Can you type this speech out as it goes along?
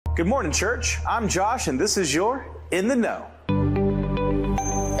Good morning, church. I'm Josh, and this is your In the Know.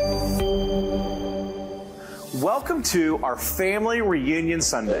 Welcome to our Family Reunion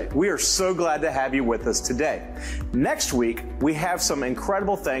Sunday. We are so glad to have you with us today. Next week, we have some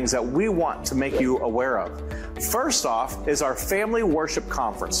incredible things that we want to make you aware of. First off is our Family Worship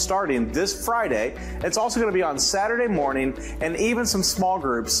Conference starting this Friday. It's also going to be on Saturday morning and even some small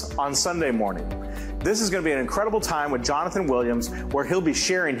groups on Sunday morning. This is going to be an incredible time with Jonathan Williams, where he'll be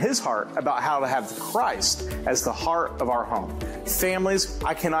sharing his heart about how to have Christ as the heart of our home. Families,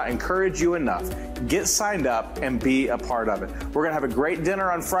 I cannot encourage you enough. Get signed up and be a part of it. We're going to have a great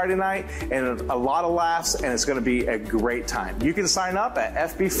dinner on Friday night and a lot of laughs, and it's going to be a great time. You can sign up at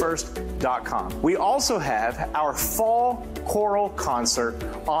fbfirst.com. We also have our fall choral concert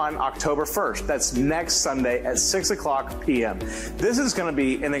on October 1st. That's next Sunday at 6 o'clock p.m. This is going to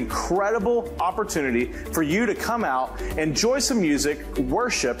be an incredible opportunity for you to come out, enjoy some music,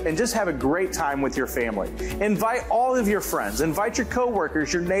 worship, and just have a great time with your family. Invite all of your friends, invite your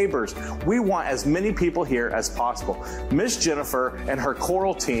coworkers, your neighbors. We want as many people here as possible. Miss Jennifer and her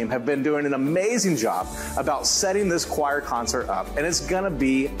choral team have been doing an amazing job about setting this choir concert up, and it's going to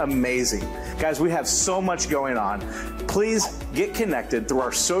be amazing. Guys, we have so much going on. Please get connected through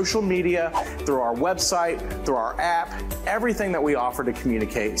our social media, through our website, through our app, everything that we offer to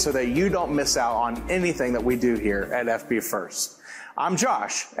communicate so that you don't miss out on anything that we do here at FB First. I'm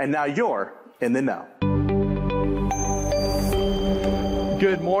Josh, and now you're in the know.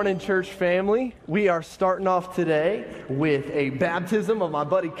 Good morning, church family. We are starting off today with a baptism of my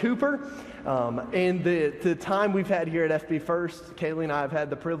buddy Cooper. And the time we've had here at FB First, Kaylee and I have had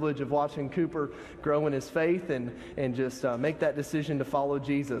the privilege of watching Cooper grow in his faith and just make that decision to follow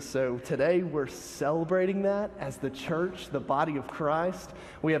Jesus. So today we're celebrating that as the church, the body of Christ.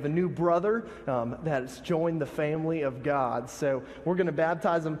 We have a new brother that has joined the family of God. So we're going to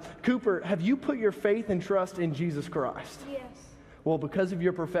baptize him. Cooper, have you put your faith and trust in Jesus Christ? Yes. Well, because of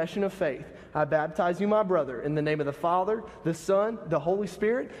your profession of faith, I baptize you, my brother, in the name of the Father, the Son, the Holy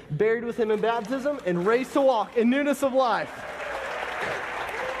Spirit, buried with him in baptism, and raised to walk in newness of life.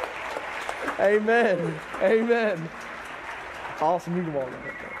 Amen. Amen. Awesome. You can walk right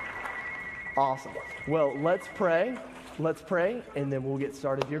there. Awesome. Well, let's pray. Let's pray, and then we'll get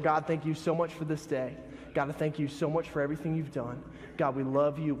started. Dear God, thank you so much for this day. God, I thank you so much for everything you've done. God, we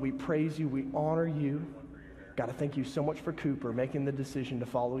love you. We praise you. We honor you. God, I thank you so much for Cooper making the decision to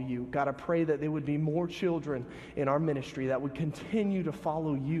follow you. God, I pray that there would be more children in our ministry that would continue to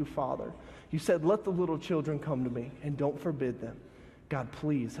follow you, Father. You said, let the little children come to me and don't forbid them. God,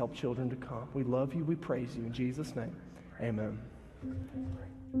 please help children to come. We love you. We praise you. In Jesus' name, amen.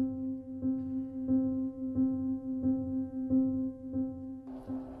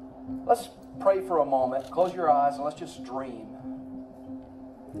 Let's pray for a moment. Close your eyes and let's just dream.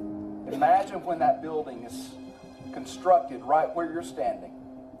 Imagine when that building is constructed right where you're standing.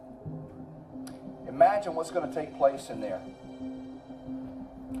 Imagine what's going to take place in there.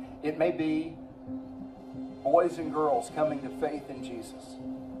 It may be boys and girls coming to faith in Jesus.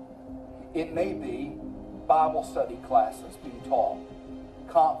 It may be Bible study classes being taught,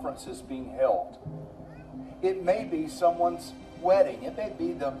 conferences being held. It may be someone's wedding. It may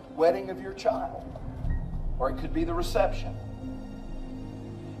be the wedding of your child, or it could be the reception.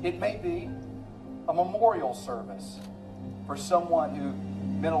 It may be a memorial service for someone who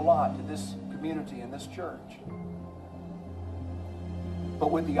meant a lot to this community and this church.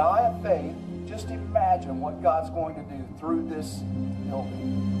 But with the eye of faith, just imagine what God's going to do through this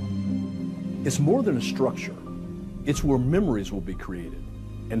building. It's more than a structure. It's where memories will be created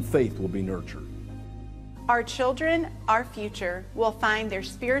and faith will be nurtured. Our children, our future, will find their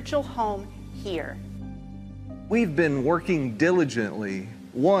spiritual home here. We've been working diligently,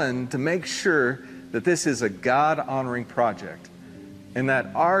 one, to make sure that this is a God-honoring project and that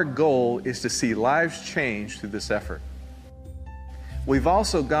our goal is to see lives change through this effort. We've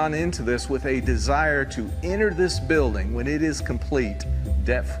also gone into this with a desire to enter this building when it is complete,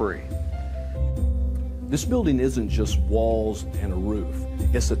 debt-free. This building isn't just walls and a roof.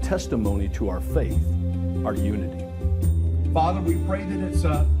 It's a testimony to our faith, our unity. Father, we pray that it's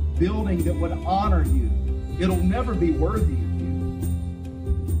a building that would honor you. It'll never be worthy of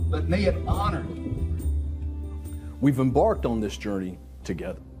you, but may it honor you. We've embarked on this journey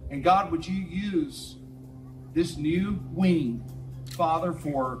together. And God, would you use this new wing, Father,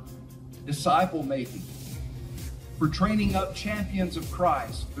 for disciple making, for training up champions of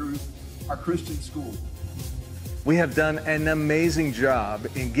Christ through our Christian school. We have done an amazing job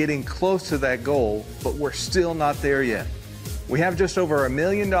in getting close to that goal, but we're still not there yet. We have just over $1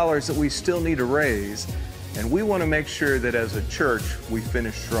 million that we still need to raise, And we want to make sure that as a church, we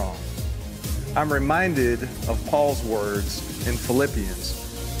finish strong. I'm reminded of Paul's words in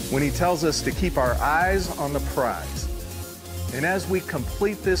Philippians when he tells us to keep our eyes on the prize. And as we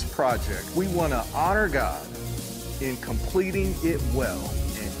complete this project, we want to honor God in completing it well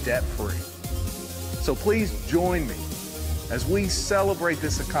and debt-free. So please join me as we celebrate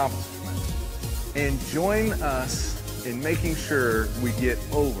this accomplishment and join us in making sure we get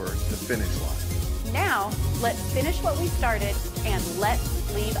over the finish line. Now, let's finish what we started and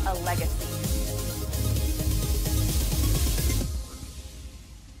let's leave a legacy.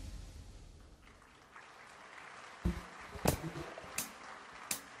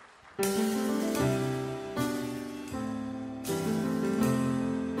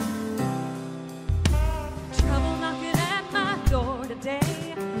 Trouble knocking at my door today.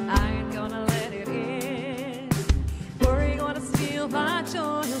 I ain't gonna let it in. Worry gonna steal my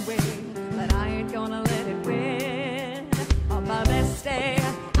joy away, but I ain't gonna let it win. On my best day,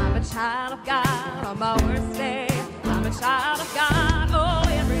 I'm a child of God. On my worst day, I'm a child of God. Oh,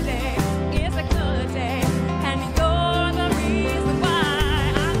 every day is a good day, and you're the reason why.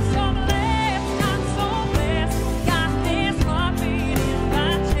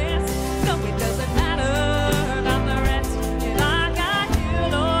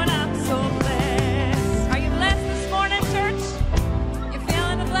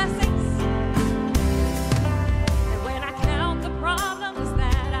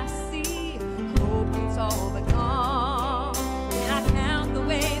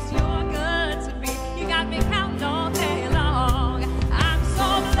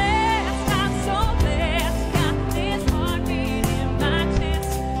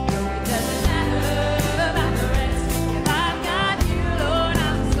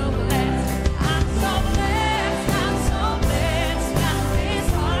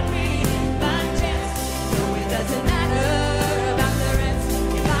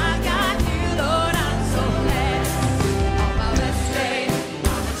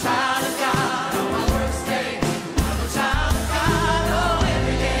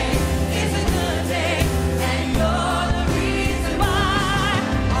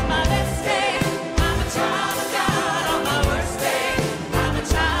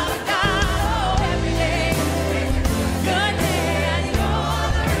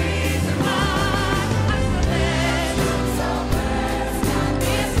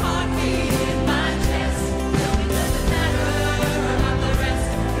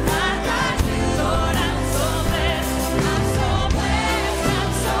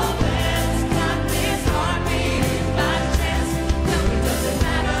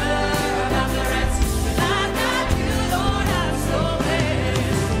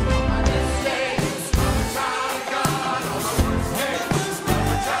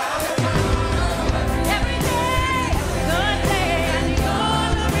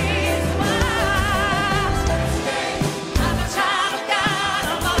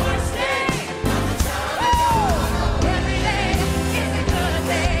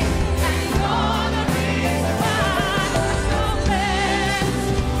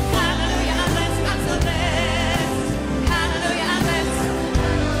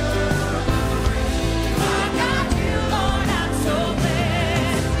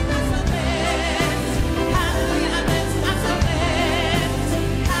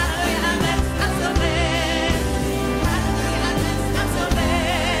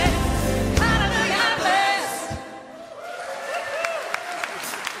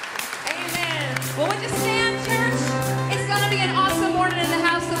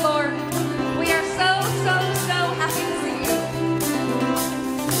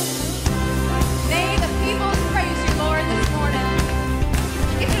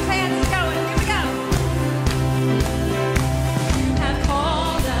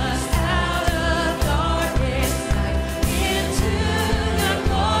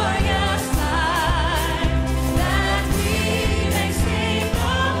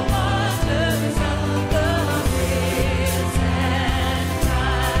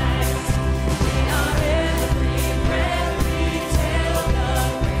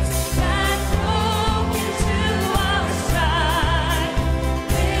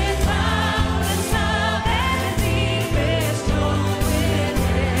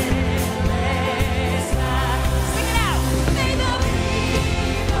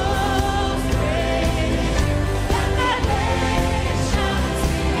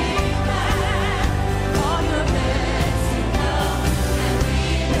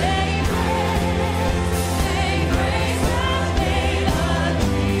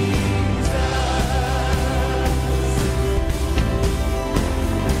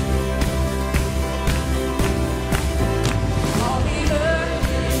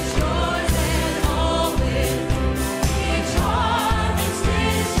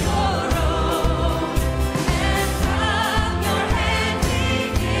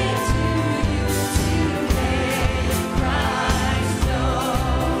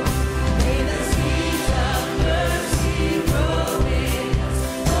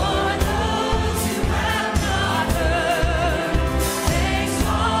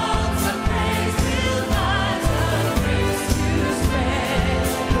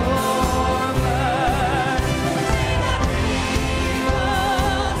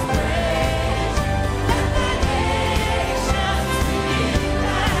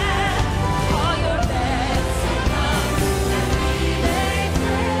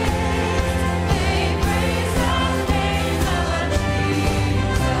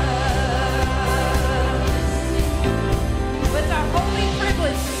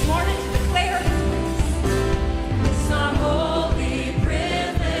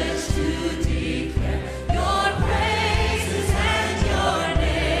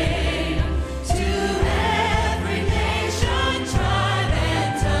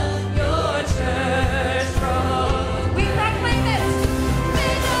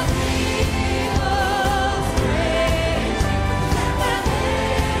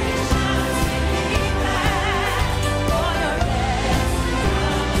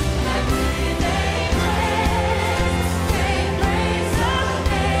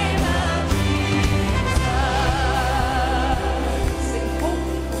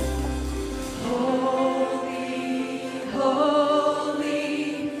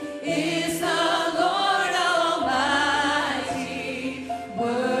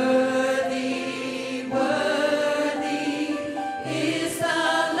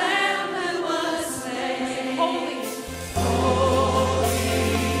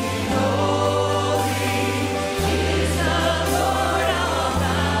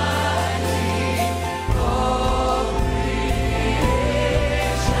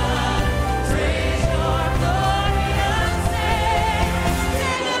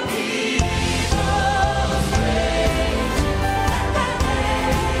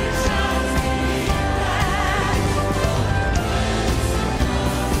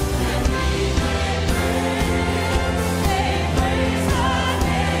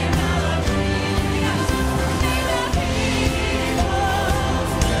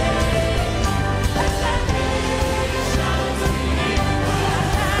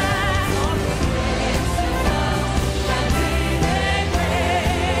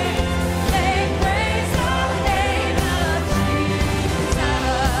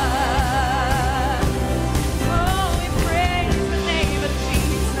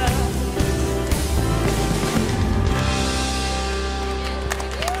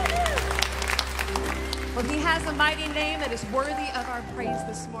 that is worthy of our praise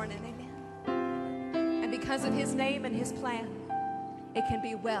this morning. Amen. And because of his name and his plan, it can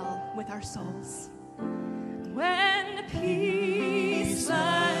be well with our souls. When peace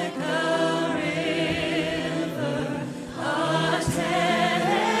like a river attendeth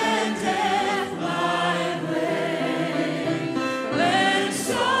my way, when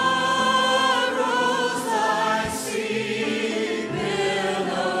sorrows like sea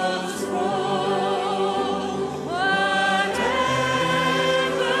billows roll, whatever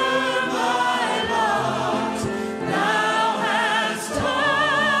my lot, thou hast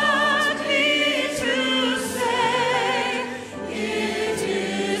taught me to say, it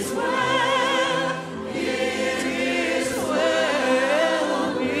is well with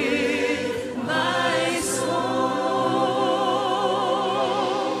my soul.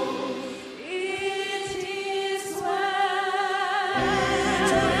 It is well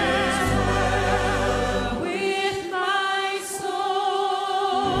with my soul.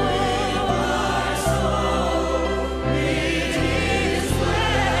 It is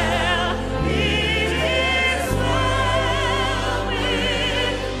well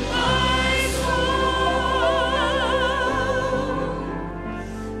with my soul.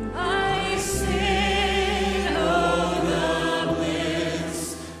 I sing of the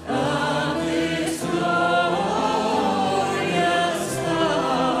bliss of this glorious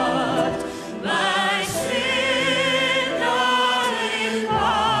thought. My sin not in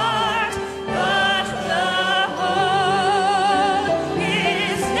part, but the whole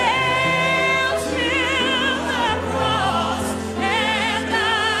is nailed to the cross, and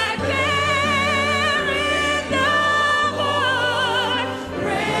I bear it no more.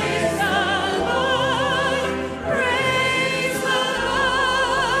 Praise the Lord, praise the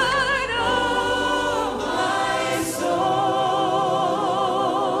Lord, oh my soul.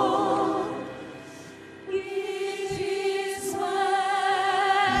 It is well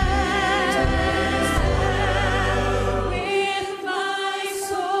with my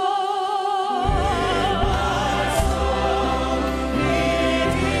soul.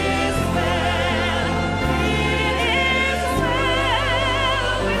 It is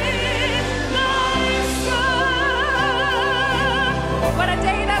well with my soul. What a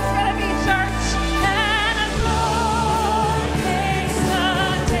day that's gonna be, church! And a glorious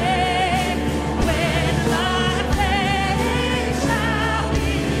day when my faith shall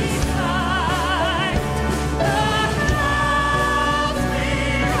be sight. The clouds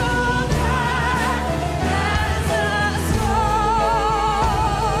will roll back as a scroll.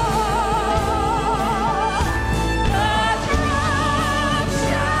 The drums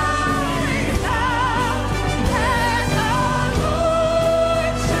shall resound, and the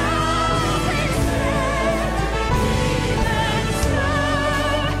Lord shall descend. Even so,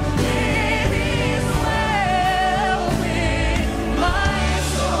 it is well with my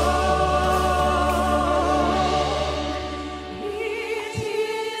soul. It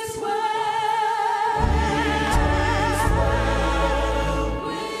is well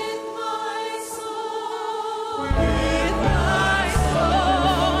with my soul. With my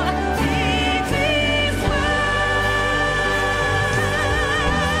soul, it is well.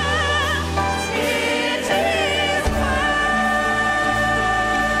 It is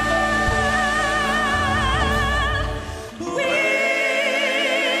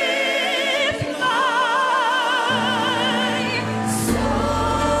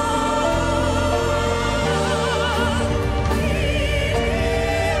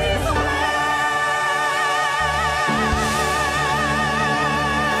well with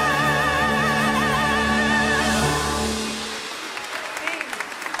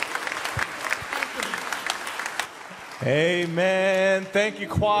Amen. Thank you,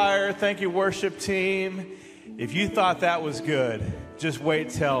 choir. Thank you, worship team. If you thought that was good, just wait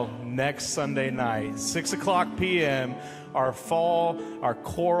till next Sunday night, 6:00 p.m., our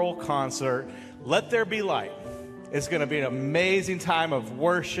choral concert, Let There Be Light. It's going to be an amazing time of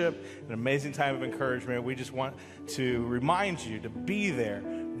worship, an amazing time of encouragement. We just want to remind you to be there.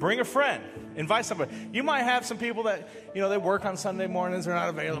 Bring a friend. Invite somebody. You might have some people that, they work on Sunday mornings. They're not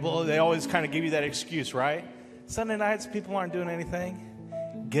available. They always kind of give you that excuse, right? Sunday nights, people aren't doing anything.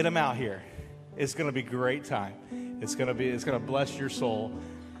 Get them out here. It's going to be a great time. It's going to bless your soul.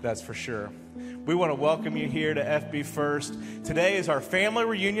 That's for sure. We want to welcome you here to FB First. Today is our family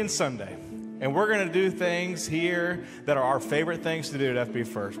reunion Sunday. And we're going to do things here that are our favorite things to do at FB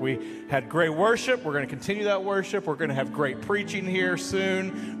First. We had great worship. We're going to continue that worship. We're going to have great preaching here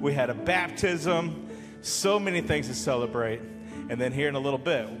soon. We had a baptism. So many things to celebrate. And then here in a little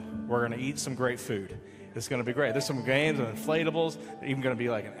bit, we're going to eat some great food. It's going to be great. There's some games and inflatables. There's even going to be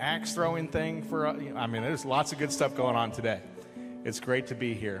like an axe throwing thing for, I mean, there's lots of good stuff going on today. It's great to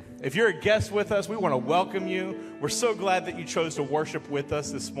be here. If you're a guest with us, we want to welcome you. We're so glad that you chose to worship with us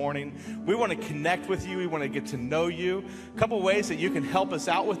this morning. We want to connect with you. We want to get to know you. A couple ways that you can help us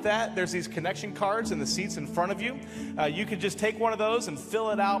out with that. There's these connection cards in the seats in front of you. You can just take one of those and fill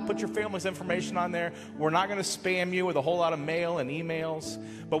it out, put your family's information on there. We're not going to spam you with a whole lot of mail and emails,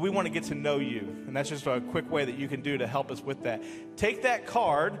 but we want to get to know you. And that's just a quick way that you can do to help us with that. Take that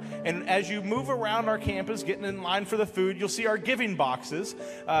card, and as you move around our campus, getting in line for the food, you'll see our giving boxes.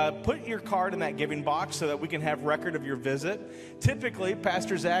 Put your card in that giving box so that we can have record of your visit. Typically,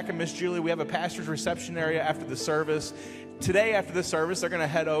 Pastor Zach and Miss Julie, we have a pastor's reception area after the service. Today, after the service, they're going to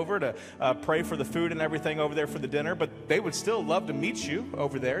head over to pray for the food and everything over there for the dinner, but they would still love to meet you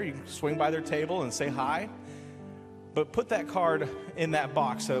over there. You can swing by their table and say hi. But put that card in that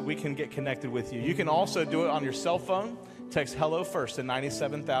box so that we can get connected with you. You can also do it on your cell phone. Text Hello First to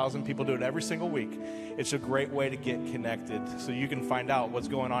 97,000. People do it every single week. It's a great way to get connected so you can find out what's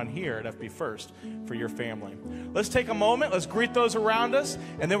going on here at FB First for your family. Let's take a moment. Let's greet those around us,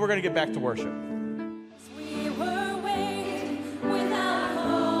 and then we're going to get back to worship. We were waiting without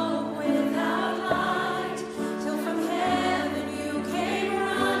hope, without light, till from heaven you came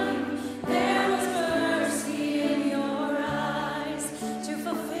running. There was mercy in your eyes to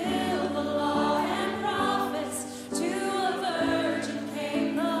fulfill the law and prophets. To a virgin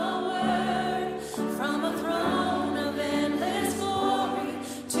came the word from a throne of endless glory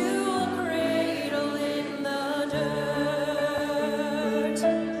to a cradle in the dirt.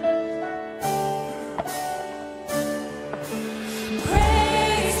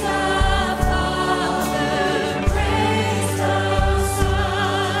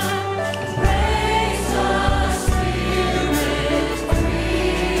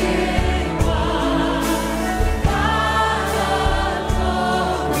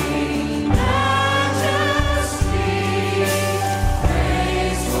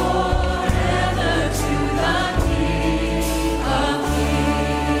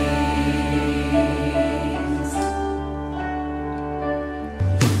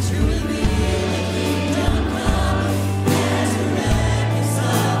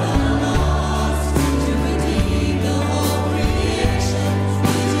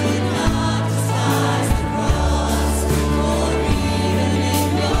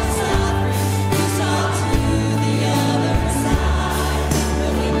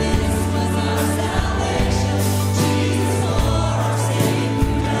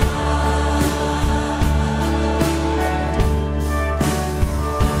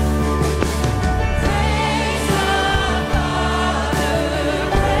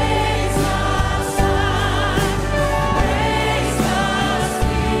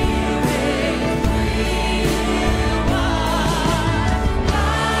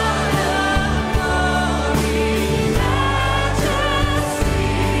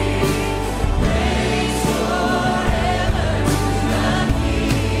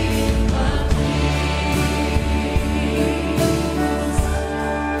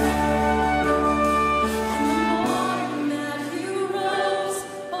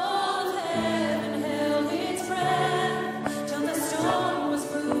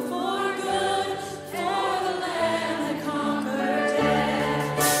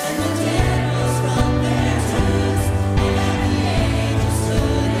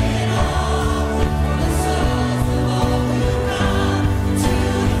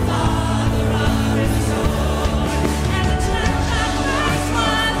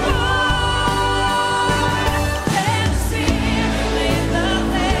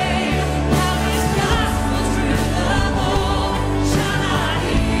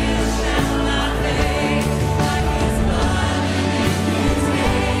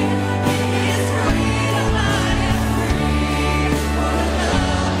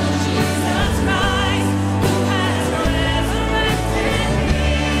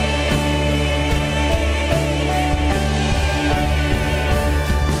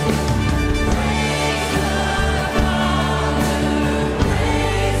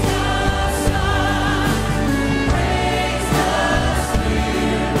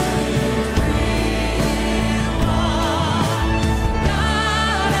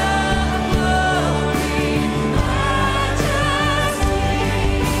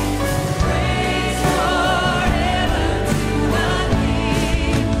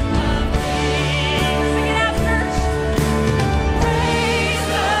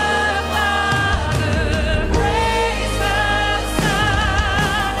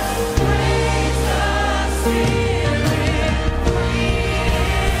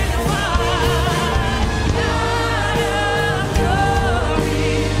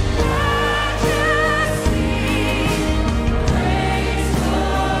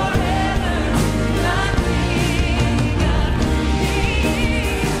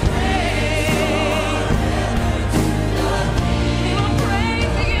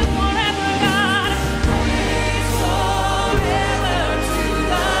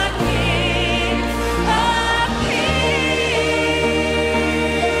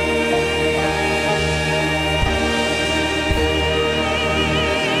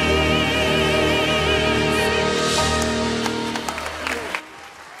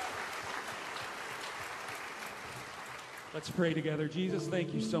 Let's pray together. Jesus,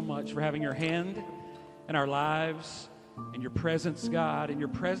 thank you so much for having your hand in our lives and your presence, God, and your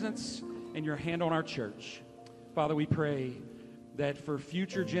presence and your hand on our church. Father, we pray that for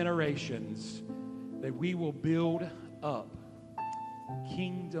future generations that we will build up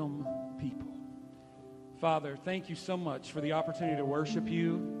kingdom people. Father, thank you so much for the opportunity to worship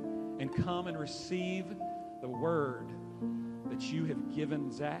you and come and receive the word that you have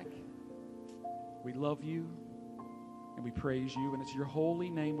given Zach. We love you and we praise you, and it's your holy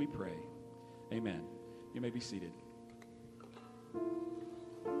name we pray. Amen. You may be seated.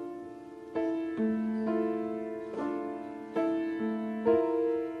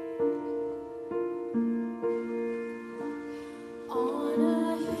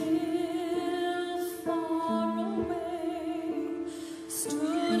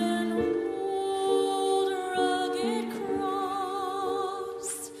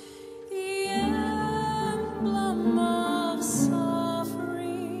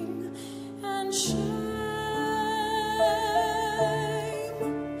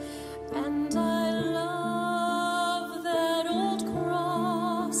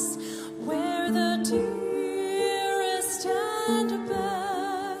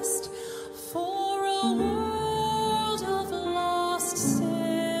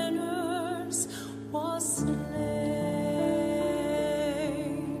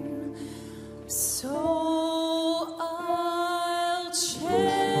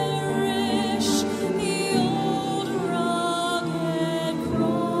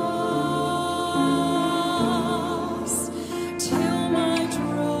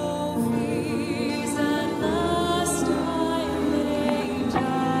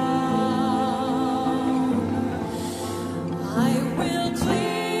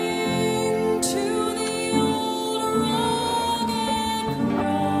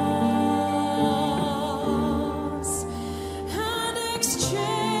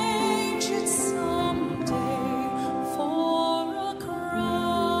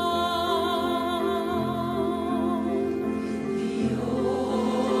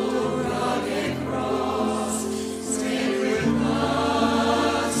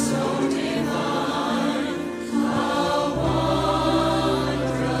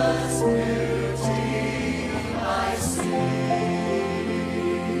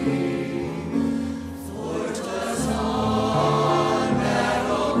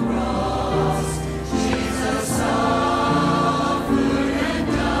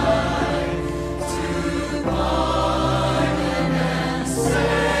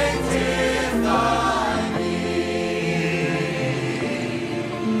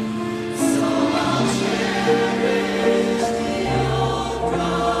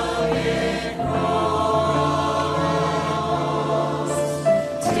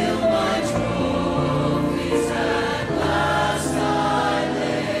 Till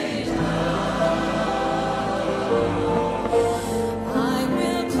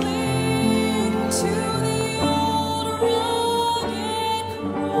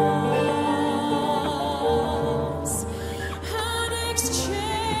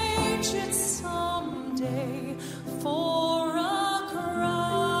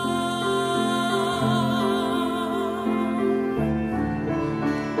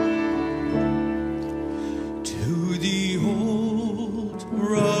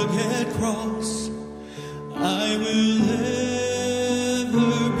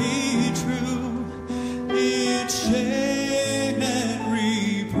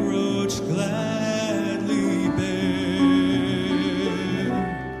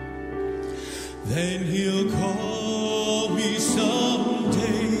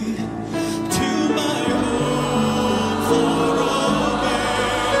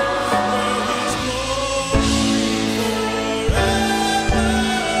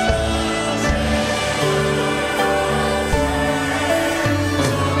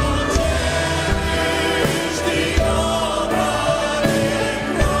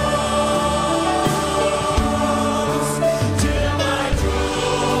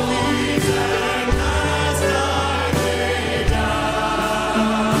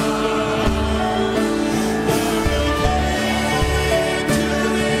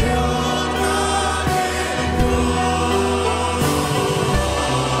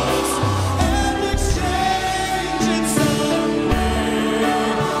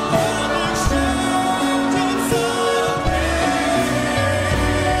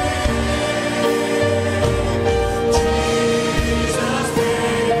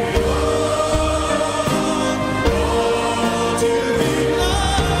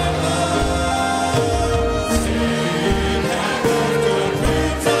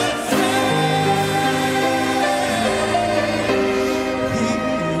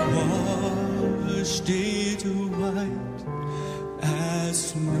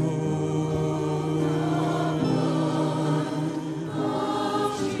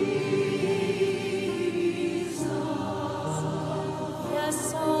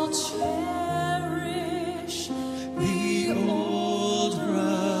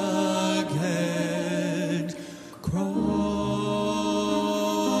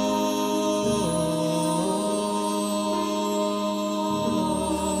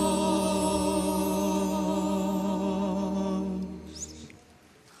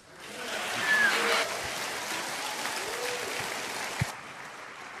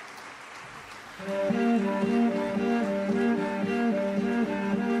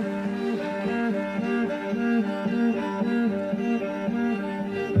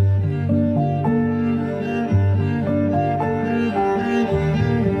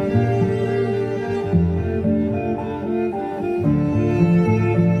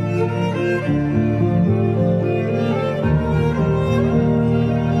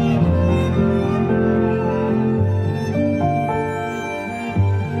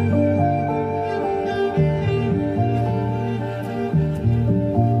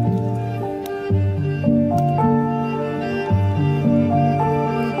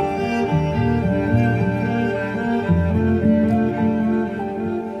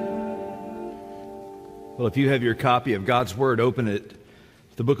Well, if you have your copy of God's Word, open it to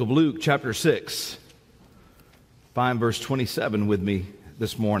the book of Luke, chapter 6. Find verse 27 with me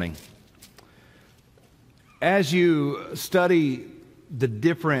this morning. As you study the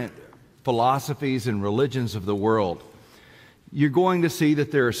different philosophies and religions of the world, you're going to see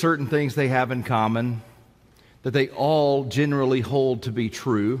that there are certain things they have in common, that they all generally hold to be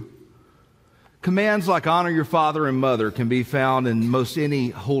true. Commands like honor your father and mother can be found in most any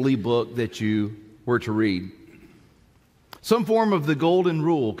holy book that you were to read. Some form of the golden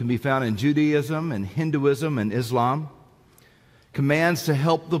rule can be found in Judaism and Hinduism and Islam. Commands to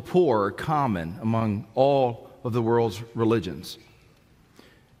help the poor are common among all of the world's religions.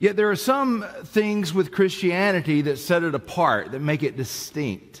 Yet there are some things with Christianity that set it apart, that make it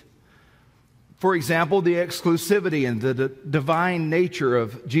distinct. For example, the exclusivity and the divine nature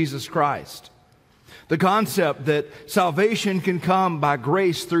of Jesus Christ. The concept that salvation can come by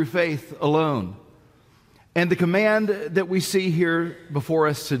grace through faith alone. And the command that we see here before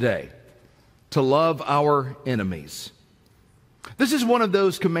us today, to love our enemies. This is one of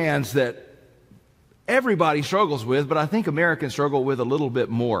those commands that everybody struggles with, but I think Americans struggle with a little bit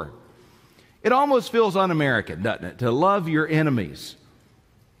more. It almost feels un-American, doesn't it? To love your enemies.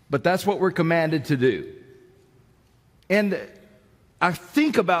 But that's what we're commanded to do. And I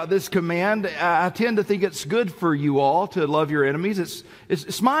think about this command, I tend to think it's good for you all to love your enemies.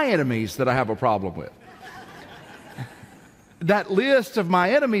 It's my enemies that I have a problem with. That list of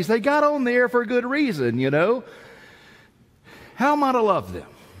my enemies, they got on there for a good reason, you know. How am I to love them?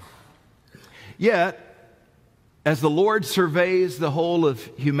 Yet, as the Lord surveys the whole of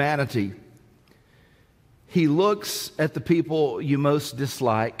humanity, He looks at the people you most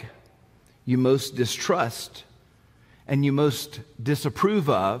dislike, you most distrust, and you most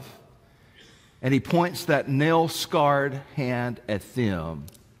disapprove of, and He points that nail-scarred hand at them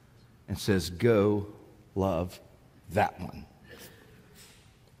and says, go love that one.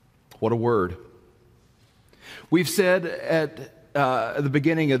 What a word. We've said at the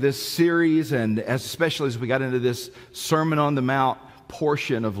beginning of this series, and especially as we got into this Sermon on the Mount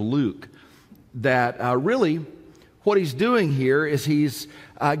portion of Luke, that really what he's doing here is he's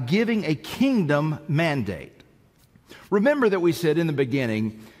giving a kingdom mandate. Remember that we said in the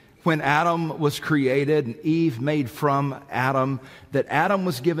beginning, when Adam was created and Eve made from Adam, that Adam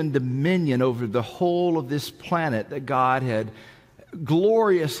was given dominion over the whole of this planet that God had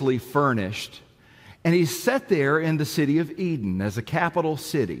gloriously furnished. And he's set there in the city of Eden as a capital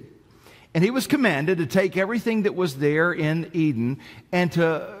city. And he was commanded to take everything that was there in Eden and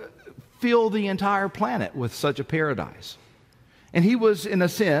to fill the entire planet with such a paradise. And he was, in a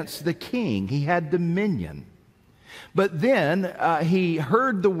sense, the king. He had dominion. But then he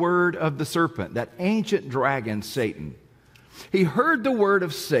heard the word of the serpent, that ancient dragon, Satan. He heard the word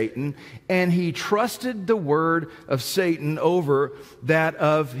of Satan, and he trusted the word of Satan over that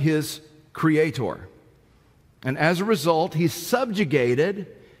of his creator. And as a result, he subjugated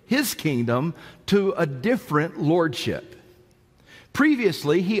his kingdom to a different lordship.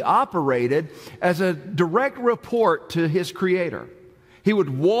 Previously, he operated as a direct report to his creator. He would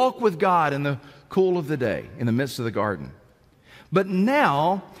walk with God in the cool of the day, in the midst of the garden. But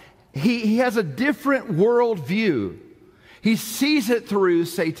now, he has a different worldview. He sees it through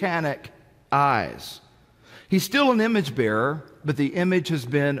satanic eyes. He's still an image bearer, but the image has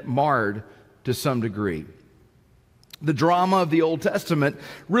been marred to some degree. The drama of the Old Testament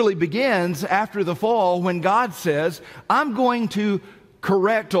really begins after the fall when God says, I'm going to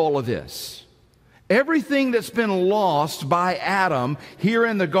correct all of this. Everything that's been lost by Adam here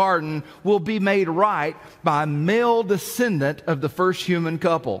in the garden will be made right by a male descendant of the first human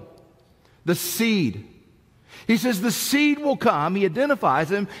couple, the seed. He says the seed will come. He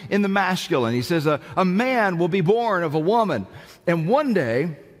identifies him in the masculine. He says a man will be born of a woman, and one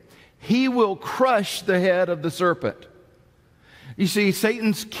day he will crush the head of the serpent. You see,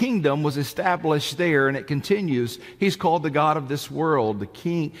 Satan's kingdom was established there, and it continues. He's called the god of this world, the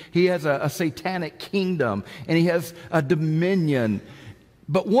king. He has a satanic kingdom, and he has a dominion.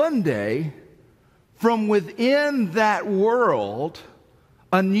 But one day, from within that world,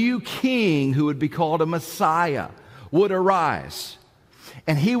 a new king who would be called a Messiah would arise.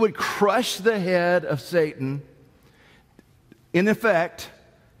 And he would crush the head of Satan, in effect,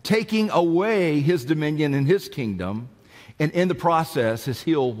 taking away his dominion and his kingdom. And in the process, his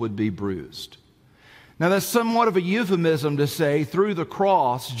heel would be bruised. Now, that's somewhat of a euphemism to say through the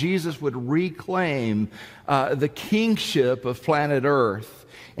cross, Jesus would reclaim the kingship of planet Earth.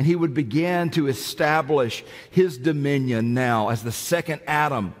 And he would begin to establish his dominion now as the second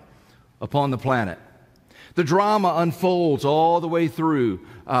Adam upon the planet. The drama unfolds all the way through.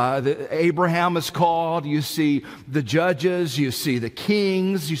 Abraham is called. You see the judges. You see the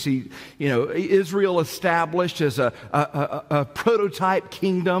kings. You see, Israel established as a prototype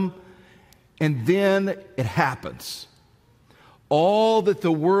kingdom. And then it happens. All that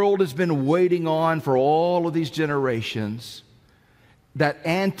the world has been waiting on for all of these generations, that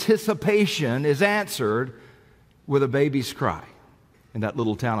anticipation is answered with a baby's cry in that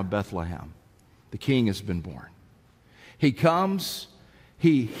little town of Bethlehem. The king has been born. He comes,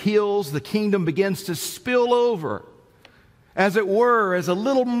 he heals, the kingdom begins to spill over, as it were, as a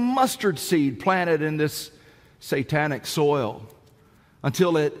little mustard seed planted in this satanic soil,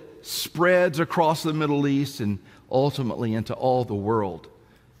 until it spreads across the Middle East and ultimately into all the world,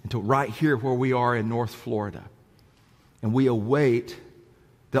 until right here where we are in North Florida. And we await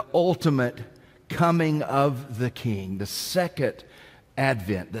the ultimate coming of the King, the second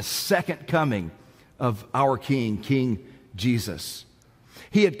advent, the second coming of our King, King Jesus.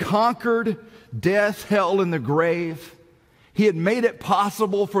 He had conquered death, hell, and the grave. He had made it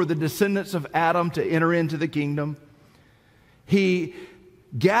possible for the descendants of Adam to enter into the kingdom. He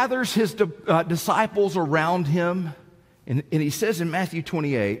gathers his disciples around him, and he says in Matthew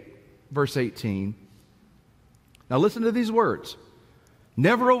 28, verse 18, now listen to these words.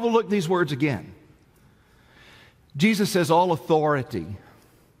 Never overlook these words again. Jesus says, all authority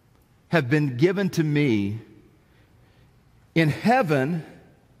have been given to me in heaven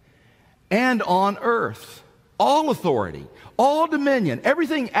and on earth. All authority, all dominion,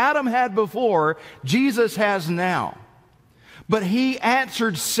 everything Adam had before, Jesus has now. But he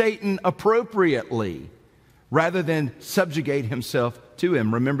answered Satan appropriately rather than subjugate himself to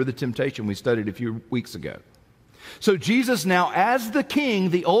him. Remember the temptation we studied a few weeks ago. So Jesus now, as the king,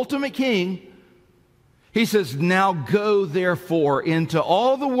 the ultimate king, he says, now go therefore into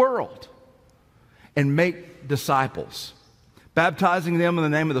all the world and make disciples, baptizing them in the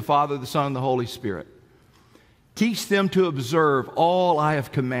name of the Father, the Son, and the Holy Spirit. Teach them to observe all I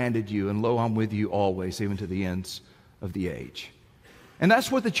have commanded you, and lo, I'm with you always, even to the ends of the age. And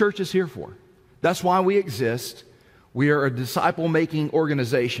that's what the church is here for. That's why we exist. We are a disciple-making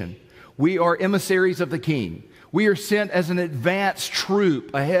organization. We are emissaries of the King. We are sent as an advance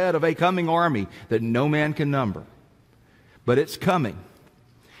troop ahead of a coming army that no man can number. But it's coming.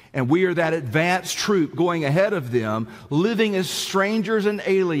 And we are that advance troop going ahead of them, living as strangers and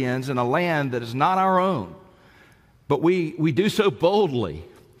aliens in a land that is not our own. But we do so boldly.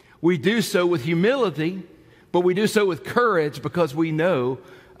 We do so with humility, but we do so with courage because we know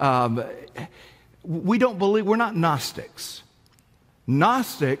we don't believe, we're not Gnostics.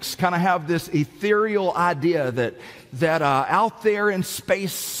 Gnostics kind of have this ethereal idea that out there in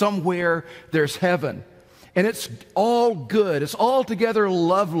space somewhere there's heaven. And it's all good. It's altogether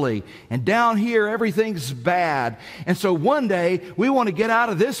lovely. And down here, everything's bad. And so one day, we want to get out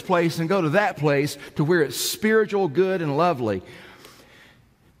of this place and go to that place to where it's spiritual, good, and lovely.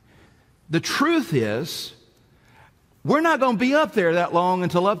 The truth is, we're not going to be up there that long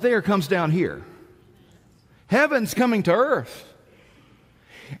until up there comes down here. Heaven's coming to earth.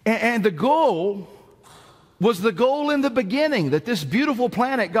 And the goal was the goal in the beginning, that this beautiful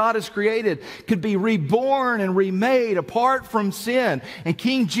planet God has created could be reborn and remade apart from sin, and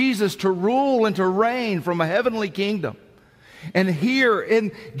King Jesus to rule and to reign from a heavenly kingdom. And here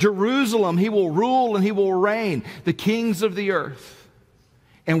in Jerusalem, he will rule and he will reign, the kings of the earth.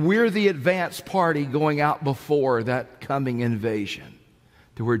 And we're the advance party going out before that coming invasion,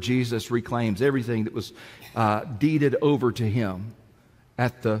 to where Jesus reclaims everything that was deeded over to him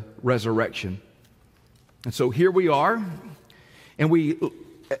at the resurrection. And so here we are, and we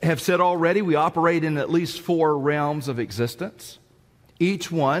have said already we operate in at least 4 realms of existence, each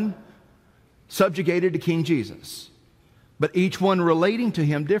one subjugated to King Jesus, but each one relating to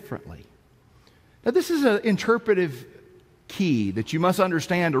him differently. Now this is an interpretive key that you must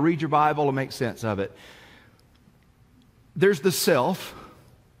understand to read your Bible and make sense of it. there's the self,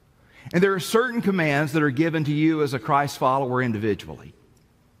 and there are certain commands that are given to you as a Christ follower individually.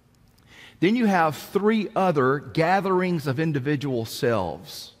 Then you have three other gatherings of individual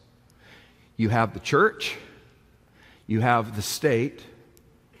selves. You have the church, you have the state,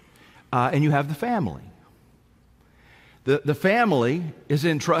 and you have the family. The family is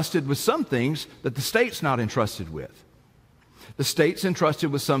entrusted with some things that the state's not entrusted with. The state's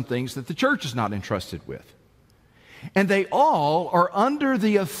entrusted with some things that the church is not entrusted with. And they all are under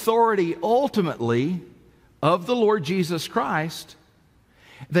the authority ultimately of the Lord Jesus Christ.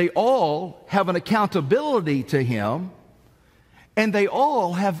 They all have an accountability to Him, and they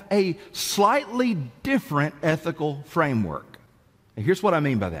all have a slightly different ethical framework. And here's what I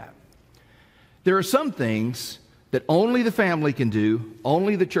mean by that. There are some things that only the family can do,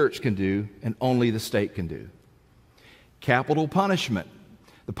 only the church can do, and only the state can do. Capital punishment,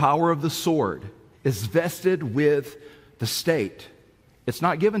 the power of the sword, is vested with the state. It's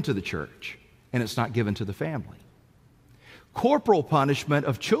not given to the church, and it's not given to the family. Corporal punishment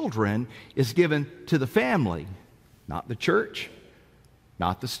of children is given to the family, not the church,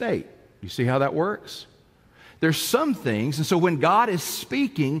 not the state. You see how that works? There's some things, and so when God is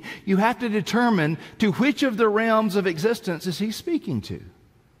speaking, you have to determine to which of the realms of existence is He speaking to.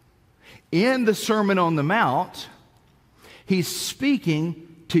 In the Sermon on the Mount, He's speaking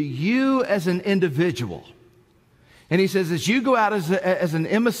to you as an individual. And He says, as you go out as an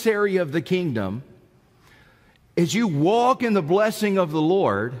emissary of the kingdom, as you walk in the blessing of the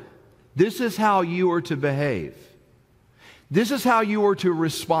Lord, this is how you are to behave. This is how you are to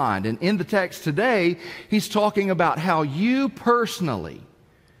respond. And in the text today, He's talking about how you personally,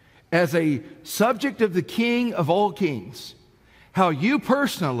 as a subject of the King of all kings, how you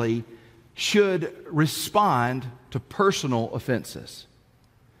personally should respond to personal offenses.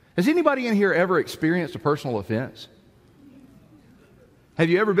 Has anybody in here ever experienced a personal offense? Have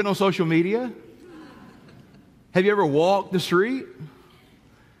you ever been on social media? Have you ever walked the street?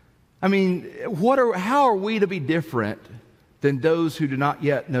 I mean, how are we to be different than those who do not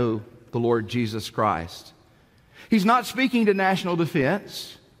yet know the Lord Jesus Christ? He's not speaking to national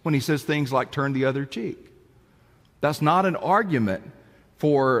defense when He says things like turn the other cheek. That's not an argument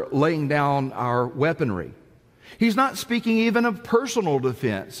for laying down our weaponry. He's not speaking even of personal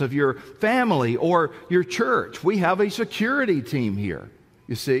defense of your family or your church. We have a security team here,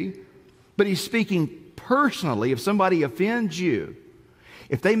 you see. But He's speaking personally. If somebody offends you,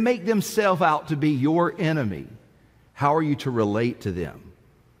 if they make themselves out to be your enemy, how are you to relate to them?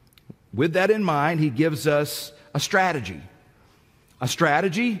 With that in mind, He gives us a strategy. A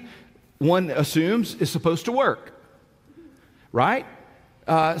strategy, one assumes, is supposed to work, right?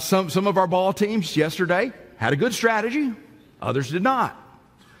 Some of our ball teams yesterday had a good strategy. Others did not.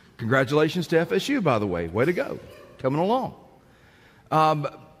 Congratulations to FSU, by the way. Way to go. Coming along.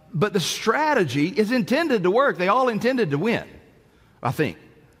 But the strategy is intended to work. They all intended to win, I think.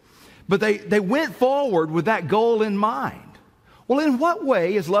 But they went forward with that goal in mind. Well, in what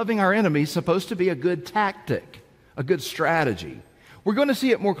way is loving our enemies supposed to be a good tactic, a good strategy? We're going to see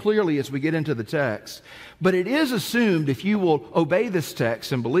it more clearly as we get into the text. But it is assumed, if you will obey this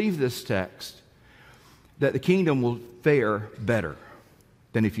text and believe this text, that the kingdom will fare better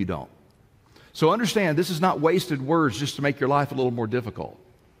than if you don't. So understand, this is not wasted words just to make your life a little more difficult.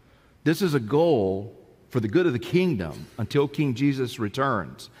 This is a goal for the good of the kingdom until King Jesus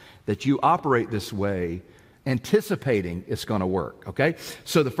returns, that you operate this way, anticipating it's going to work, okay?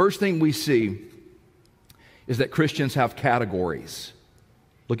 So the first thing we see is that Christians have categories.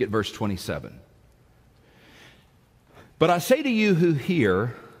 Look at verse 27. But I say to you who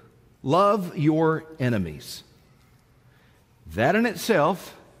hear, love your enemies. That in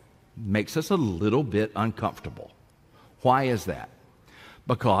itself makes us a little bit uncomfortable. Why is that?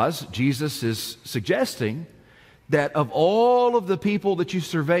 Because Jesus is suggesting that of all of the people that you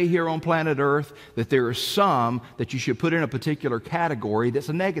survey here on planet Earth, that there are some that you should put in a particular category that's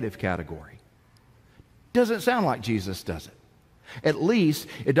a negative category. Doesn't sound like Jesus does it. At least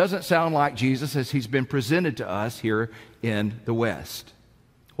it doesn't sound like Jesus as He's been presented to us here in the West.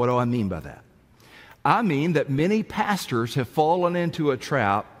 What do I mean by that? I mean that many pastors have fallen into a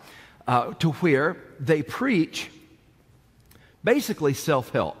trap to where they preach basically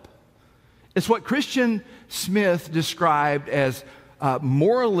self-help. It's what Christian Smith described as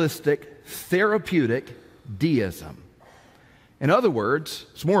moralistic, therapeutic deism. In other words,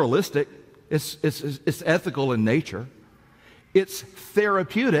 it's moralistic, it's ethical in nature, it's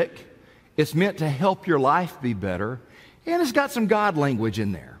therapeutic, it's meant to help your life be better, and it's got some God language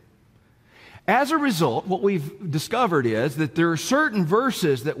in there. As a result, what we've discovered is that there are certain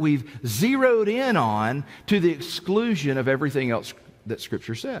verses that we've zeroed in on to the exclusion of everything else that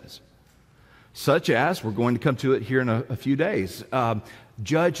Scripture says. Such as, we're going to come to it here in a few days,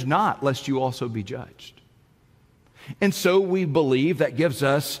 judge not lest you also be judged. And so we believe that gives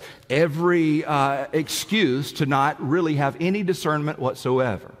us every excuse to not really have any discernment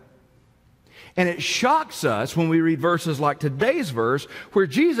whatsoever. And it shocks us when we read verses like today's verse where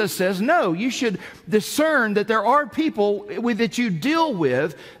Jesus says, no, you should discern that there are people that you deal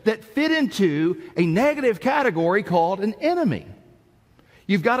with that fit into a negative category called an enemy.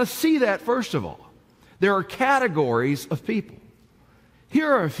 You've got to see that first of all. There are categories of people. Here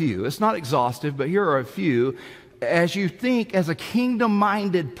are a few. It's not exhaustive, but here are a few as you think as a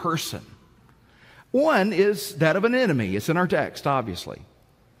kingdom-minded person. One is that of an enemy. It's in our text, obviously.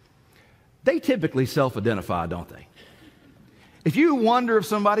 They typically self-identify, don't they? If you wonder if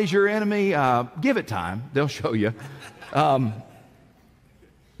somebody's your enemy, give it time. They'll show you. The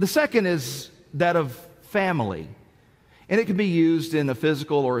second is that of family. And it can be used in a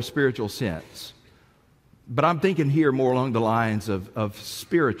physical or a spiritual sense. But I'm thinking here more along the lines of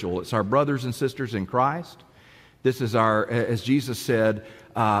spiritual. It's our brothers and sisters in Christ. This is our, as Jesus said,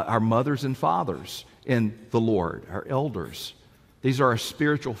 our mothers and fathers in the Lord, our elders. These are our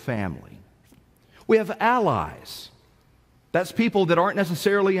spiritual family. We have allies. That's people that aren't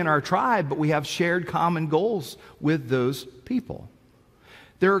necessarily in our tribe, but we have shared common goals with those people.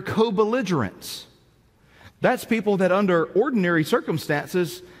 There are co-belligerents. That's people that under ordinary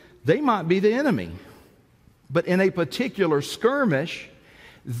circumstances, they might be the enemy. But in a particular skirmish,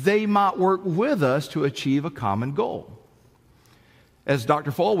 they might work with us to achieve a common goal. As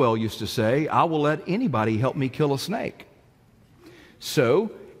Dr. Falwell used to say, I will let anybody help me kill a snake.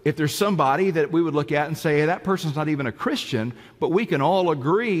 So, if there's somebody that we would look at and say, hey, that person's not even a Christian, but we can all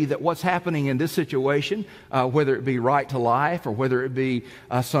agree that what's happening in this situation, whether it be right to life or whether it be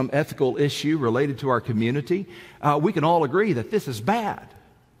some ethical issue related to our community, we can all agree that this is bad.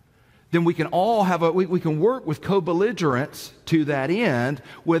 Then we can all have we can work with co-belligerents to that end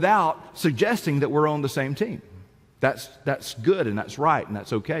without suggesting that we're on the same team. That's good and that's right and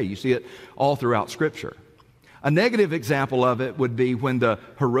that's okay. You see it all throughout Scripture. A negative example of it would be when the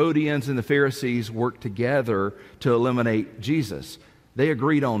Herodians and the Pharisees worked together to eliminate Jesus. They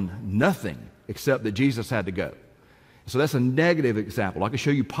agreed on nothing except that Jesus had to go. So that's a negative example. I can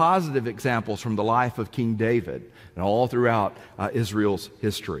show you positive examples from the life of King David and all throughout Israel's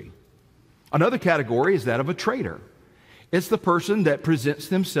history. Another category is that of a traitor. It's the person that presents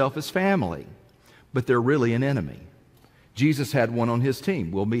themselves as family, but they're really an enemy. Jesus had one on his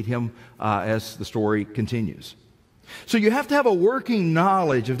team. We'll meet him as the story continues. So you have to have a working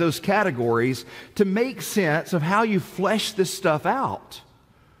knowledge of those categories to make sense of how you flesh this stuff out.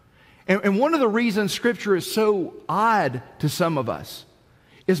 And one of the reasons Scripture is so odd to some of us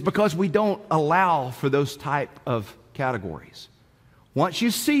is because we don't allow for those type of categories. Once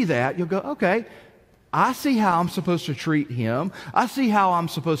you see that, you'll go, okay, I see how I'm supposed to treat him. I see how I'm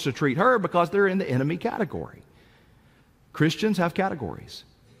supposed to treat her because they're in the enemy category. Christians have categories.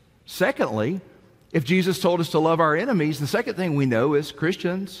 Secondly, if Jesus told us to love our enemies, the second thing we know is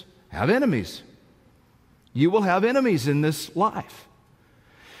Christians have enemies. You will have enemies in this life.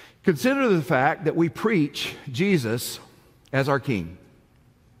 Consider the fact that we preach Jesus as our King.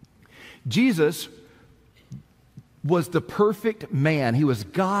 Jesus was the perfect man. He was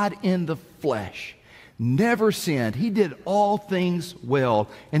God in the flesh. Never sinned. He did all things well,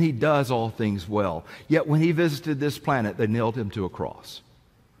 and he does all things well. Yet when he visited this planet, they nailed him to a cross.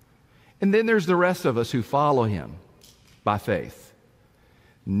 And then there's the rest of us who follow him by faith.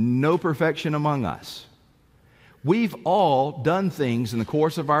 No perfection among us. We've all done things in the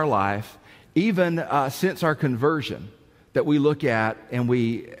course of our life, even since our conversion, that we look at and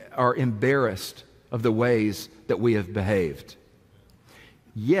we are embarrassed of the ways that we have behaved.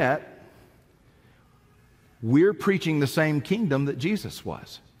 Yet, we're preaching the same kingdom that Jesus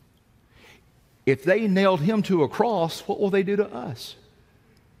was. If they nailed him to a cross, what will they do to us?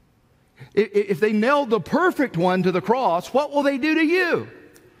 If they nailed the perfect one to the cross, what will they do to you?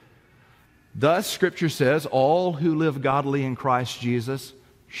 Thus, Scripture says, all who live godly in Christ Jesus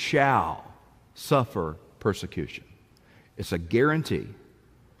shall suffer persecution. It's a guarantee.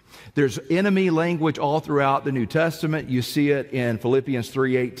 There's enemy language all throughout the New Testament. You see it in Philippians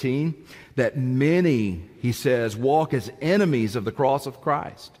 3:18, that many, he says, walk as enemies of the cross of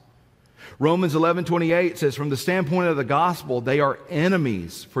Christ. Romans 11:28 says, from the standpoint of the gospel, they are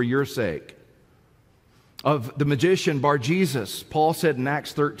enemies for your sake. Of the magician Bar-Jesus, Paul said in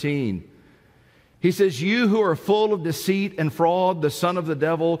Acts 13, He says, you who are full of deceit and fraud, the son of the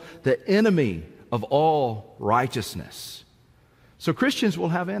devil, the enemy of all righteousness. So Christians will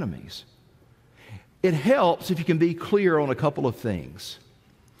have enemies. It helps if you can be clear on a couple of things.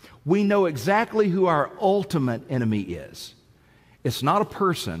 We know exactly who our ultimate enemy is. It's not a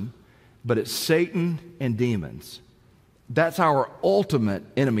person, but it's Satan and demons. That's our ultimate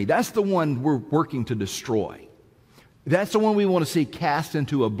enemy. That's the one we're working to destroy. That's the one we want to see cast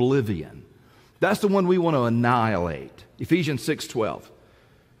into oblivion. That's the one we want to annihilate. Ephesians 6:12.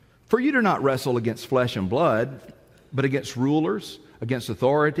 For you do not wrestle against flesh and blood, but against rulers, against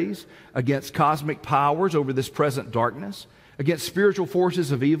authorities, against cosmic powers over this present darkness, against spiritual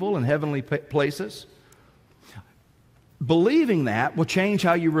forces of evil in heavenly places. Believing that will change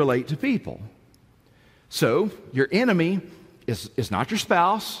how you relate to people. So, your enemy is not your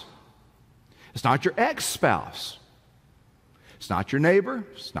spouse. It's not your ex-spouse. It's not your neighbor.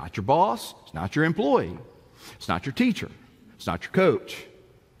 It's not your boss. It's not your employee. It's not your teacher. It's not your coach.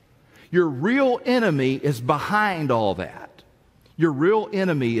 Your real enemy is behind all that. Your real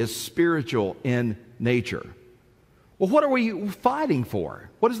enemy is spiritual in nature. Well, what are we fighting for?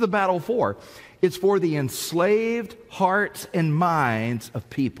 What is the battle for? It's for the enslaved hearts and minds of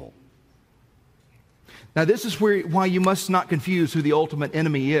people. Now, this is why you must not confuse who the ultimate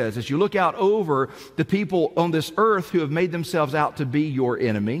enemy is. As you look out over the people on this earth who have made themselves out to be your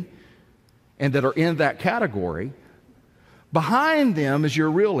enemy and that are in that category, behind them is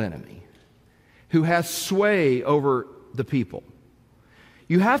your real enemy who has sway over the people.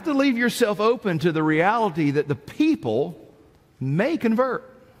 You have to leave yourself open to the reality that the people may convert.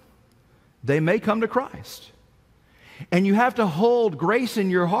 They may come to Christ. And you have to hold grace in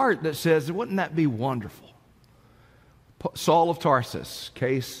your heart that says, wouldn't that be wonderful? Saul of Tarsus,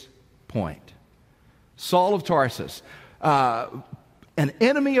 case point. Saul of Tarsus, an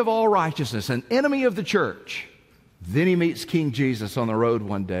enemy of all righteousness, an enemy of the church. Then he meets King Jesus on the road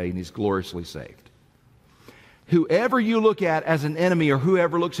one day and he's gloriously saved. Whoever you look at as an enemy or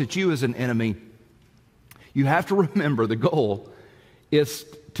whoever looks at you as an enemy, you have to remember the goal is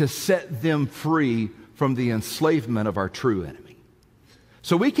to set them free from the enslavement of our true enemy.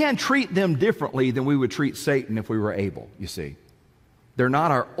 So we can't treat them differently than we would treat Satan if we were able, you see. They're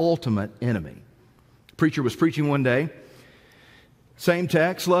not our ultimate enemy. A preacher was preaching one day, same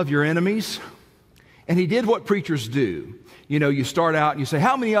text, love your enemies. And he did what preachers do. You know, you start out and you say,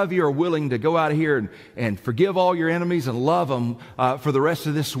 how many of you are willing to go out of here and forgive all your enemies and love them for the rest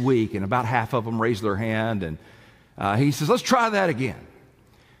of this week? And about half of them raised their hand. And he says, let's try that again.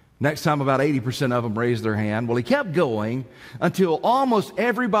 Next time, about 80% of them raised their hand. Well, he kept going until almost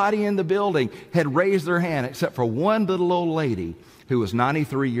everybody in the building had raised their hand except for one little old lady who was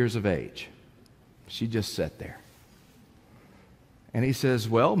 93 years of age. She just sat there. And he says,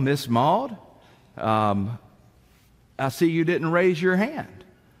 well, Miss Maud, I see you didn't raise your hand.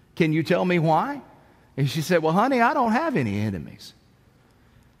 Can you tell me why? And she said, well, honey, I don't have any enemies.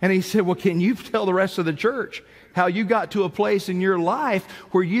 And he said, well, can you tell the rest of the church how you got to a place in your life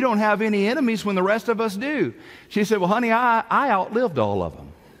where you don't have any enemies when the rest of us do? She said, well, honey, I outlived all of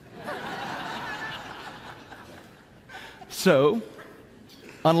them. So,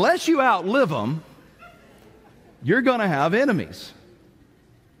 unless you outlive them, you're going to have enemies.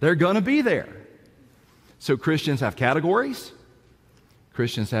 They're going to be there. So Christians have categories.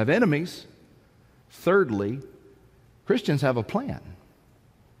 Christians have enemies. Thirdly, Christians have a plan.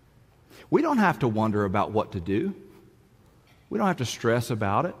 We don't have to wonder about what to do. We don't have to stress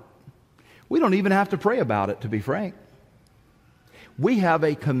about it. We don't even have to pray about it, to be frank. We have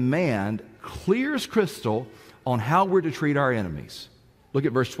a command, clear as crystal, on how we're to treat our enemies. Look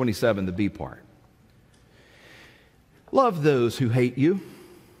at verse 27, the B part. Love those who hate you.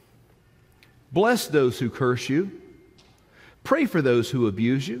 Bless those who curse you. Pray for those who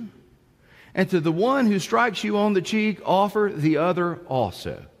abuse you. And to the one who strikes you on the cheek, offer the other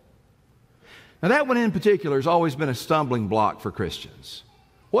also. Now that one in particular has always been a stumbling block for Christians.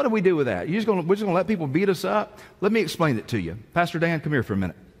 What do we do with that? We're just going to let people beat us up? Let me explain it to you. Pastor Dan, come here for a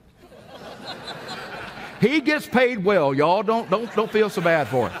minute. He gets paid well, y'all. Don't feel so bad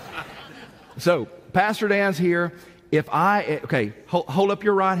for him. So, Pastor Dan's here. Hold up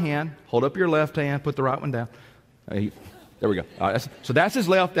your right hand, hold up your left hand, put the right one down. There we go. All right, so that's his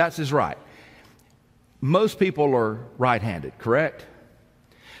left, that's his right. Most people are right-handed, correct?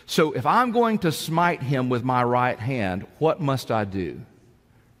 So if I'm going to smite him with my right hand, what must I do?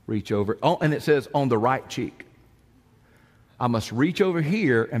 Reach over, and it says on the right cheek. I must reach over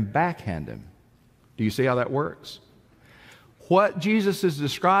here and backhand him. Do you see how that works? What Jesus is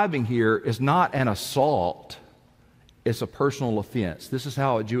describing here is not an assault. It's a personal offense. This is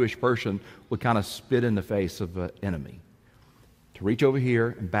how a Jewish person would kind of spit in the face of an enemy, to reach over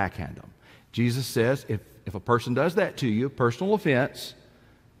here and backhand them. Jesus says if a person does that to you, personal offense,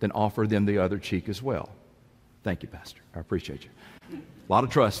 then offer them the other cheek as well. Thank you, Pastor. I appreciate you. A lot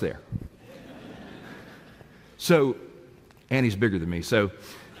of trust there. So, and he's bigger than me, so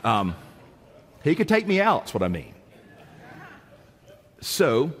he could take me out, that's what I mean.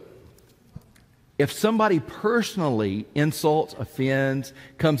 So, if somebody personally insults, offends,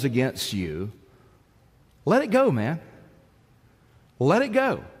 comes against you, let it go, man. Let it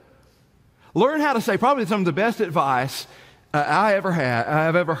go. Learn how to say, probably some of the best advice I've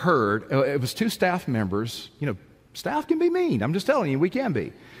ever heard. It was two staff members. You know, staff can be mean. I'm just telling you, we can be.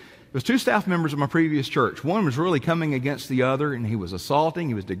 It was two staff members of my previous church. One was really coming against the other, and he was assaulting,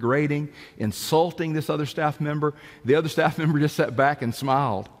 he was degrading, insulting this other staff member. The other staff member just sat back and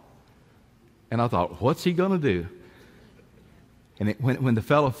smiled. And I thought, what's he going to do? And when the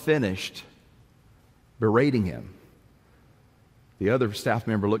fellow finished berating him, the other staff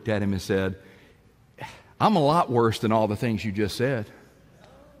member looked at him and said, I'm a lot worse than all the things you just said.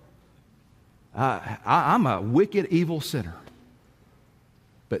 I'm a wicked, evil sinner.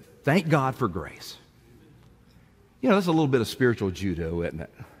 But thank God for grace. You know, that's a little bit of spiritual judo, isn't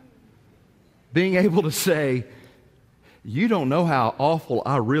it? Being able to say, you don't know how awful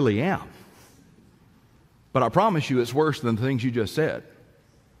I really am. But I promise you it's worse than the things you just said.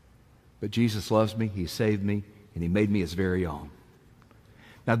 But Jesus loves me, He saved me, and He made me His very own.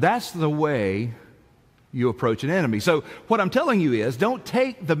 Now that's the way you approach an enemy. So what I'm telling you is, don't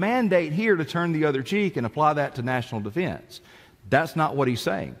take the mandate here to turn the other cheek and apply that to national defense. That's not what He's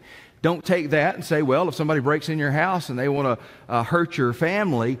saying. Don't take that and say, well, if somebody breaks in your house and they want to hurt your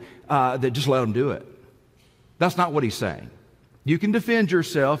family, then just let them do it. That's not what He's saying. You can defend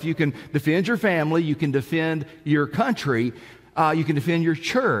yourself, you can defend your family, you can defend your country, you can defend your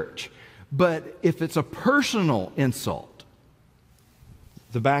church. But if it's a personal insult,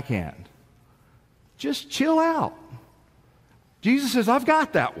 the backhand, just chill out. Jesus says, I've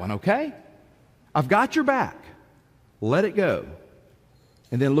got that one, okay? I've got your back. Let it go.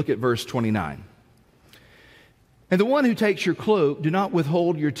 And then look at verse 29. And the one who takes your cloak, do not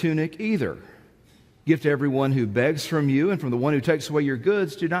withhold your tunic either. Give to everyone who begs from you, and from the one who takes away your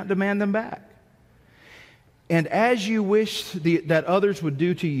goods, do not demand them back. And as you wish that others would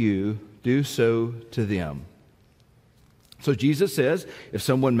do to you, do so to them. So Jesus says, if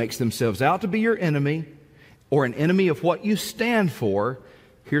someone makes themselves out to be your enemy, or an enemy of what you stand for,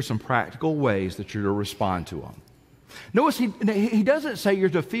 here's some practical ways that you're to respond to them. Notice he doesn't say you're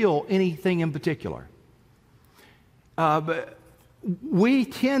to feel anything in particular. But we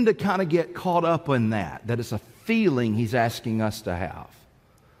tend to kind of get caught up in that it's a feeling He's asking us to have.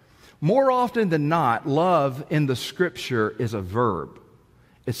 More often than not, love in the Scripture is a verb.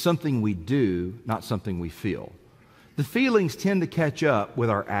 It's something we do, not something we feel. The feelings tend to catch up with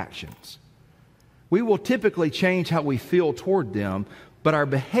our actions. We will typically change how we feel toward them, but our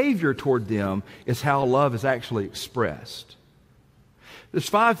behavior toward them is how love is actually expressed. There's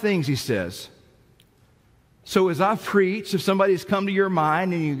 5 things he says. So as I preach, if somebody's come to your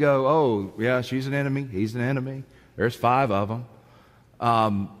mind and you go, oh, yeah, she's an enemy, he's an enemy, there's 5 of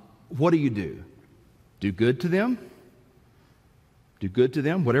them, what do? Do good to them. Do good to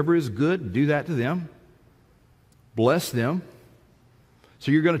them. Whatever is good, do that to them. Bless them.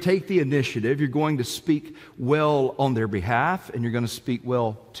 So you're going to take the initiative. You're going to speak well on their behalf, and you're going to speak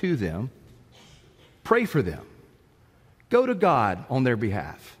well to them. Pray for them. Go to God on their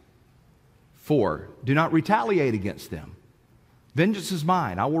behalf. 4, do not retaliate against them. Vengeance is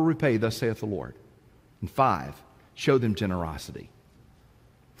mine. I will repay, thus saith the Lord. And 5, show them generosity.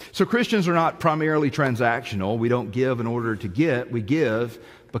 So Christians are not primarily transactional. We don't give in order to get. We give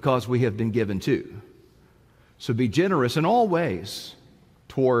because we have been given to. So be generous in all ways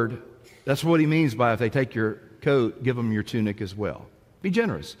toward, that's what he means by if they take your coat, give them your tunic as well. Be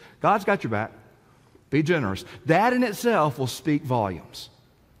generous. God's got your back. Be generous. That in itself will speak volumes.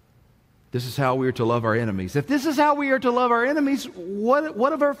 This is how we are to love our enemies. If this is how we are to love our enemies,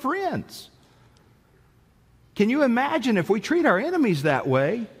 what of our friends? Can you imagine if we treat our enemies that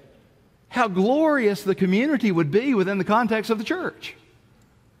way, how glorious the community would be within the context of the church?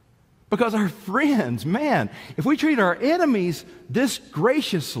 Because our friends, man, if we treat our enemies this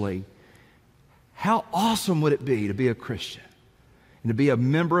graciously, how awesome would it be to be a Christian and to be a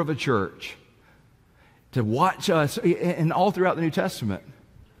member of a church, to watch us, and all throughout the New Testament.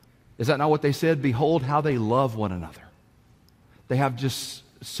 Is that not what they said? Behold how they love one another. They have just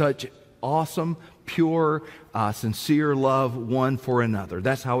such awesome, pure, sincere love one for another.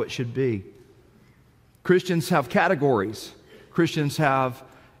 That's how it should be. Christians have categories. Christians have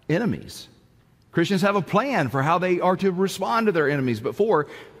enemies. Christians have a plan for how they are to respond to their enemies. But 4,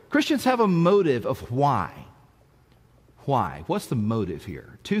 Christians have a motive of why. Why? What's the motive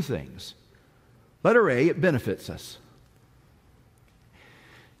here? 2 things. Letter A, it benefits us.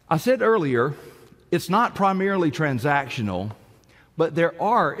 I said earlier, it's not primarily transactional, but there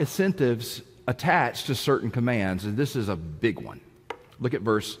are incentives attached to certain commands, and this is a big one. Look at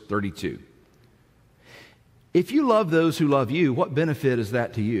verse 32. If you love those who love you, what benefit is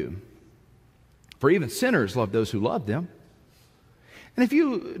that to you? For even sinners love those who love them. And if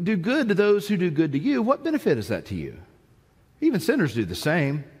you do good to those who do good to you, what benefit is that to you? Even sinners do the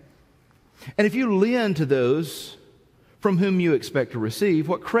same. And if you lend to those from whom you expect to receive,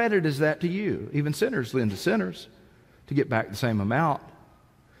 what credit is that to you? Even sinners lend to sinners to get back the same amount.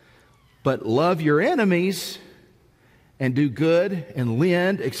 But love your enemies and do good and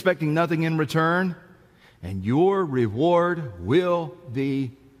lend, expecting nothing in return, and your reward will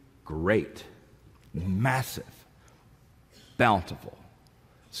be great, massive, bountiful.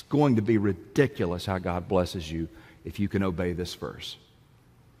 It's going to be ridiculous how God blesses you if you can obey this verse.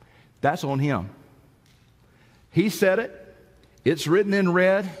 That's on Him. He said it. It's written in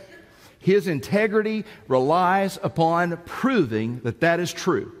red. His integrity relies upon proving that that is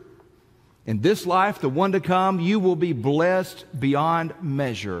true. In this life, the one to come, you will be blessed beyond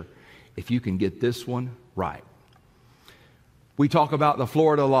measure if you can get this one right. We talk about the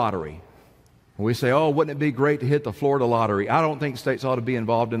Florida lottery. We say, oh, wouldn't it be great to hit the Florida lottery? I don't think states ought to be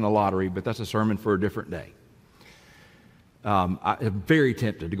involved in the lottery, but that's a sermon for a different day. I'm very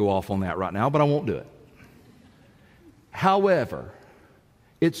tempted to go off on that right now, but I won't do it. However,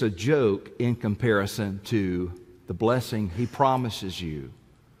 it's a joke in comparison to the blessing He promises you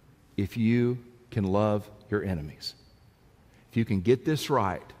if you can love your enemies. If you can get this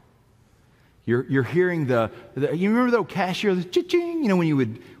right, you're hearing you remember the cashier, the cha-ching,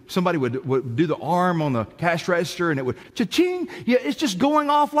 when somebody would do the arm on the cash register and it would cha-ching. Yeah, it's just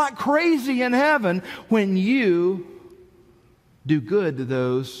going off like crazy in heaven when you do good to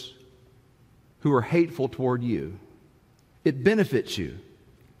those who are hateful toward you. It benefits you.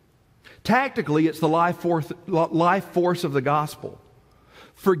 Tactically, it's the life force of the gospel.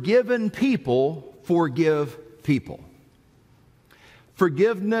 Forgiven people forgive people.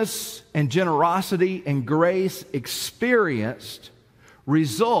 Forgiveness and generosity and grace experienced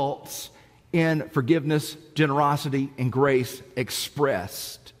results in forgiveness, generosity, and grace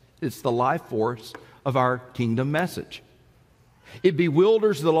expressed. It's the life force of our kingdom message. It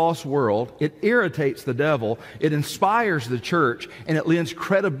bewilders the lost world, it irritates the devil, it inspires the church, and it lends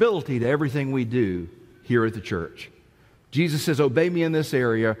credibility to everything we do here at the church. Jesus says, obey me in this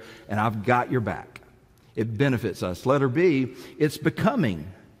area, and I've got your back. It benefits us. Letter B, it's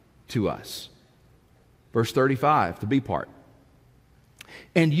becoming to us. Verse 35, the B part.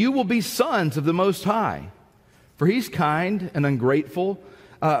 And you will be sons of the Most High, for He's kind and ungrateful,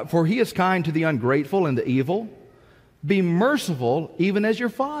 for He is kind to the ungrateful and the evil. Be merciful, even as your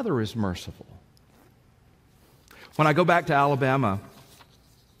Father is merciful. When I go back to Alabama,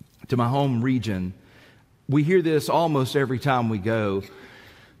 to my home region, we hear this almost every time we go.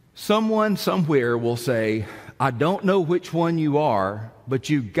 Someone somewhere will say, I don't know which one you are, but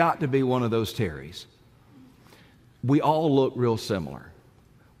you've got to be one of those Terrys. We all look real similar.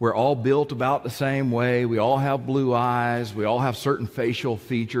 We're all built about the same way. We all have blue eyes. We all have certain facial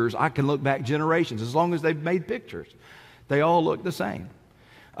features. I can look back generations as long as they've made pictures. They all look the same.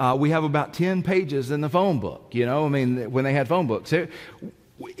 We have about 10 pages in the phone book, when they had phone books.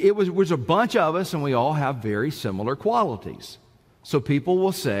 It was a bunch of us, and we all have very similar qualities. So people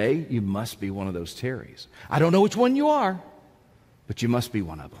will say, you must be one of those Terrys. I don't know which one you are, but you must be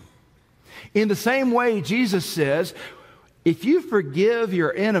one of them. In the same way, Jesus says, if you forgive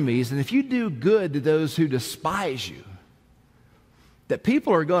your enemies and if you do good to those who despise you, that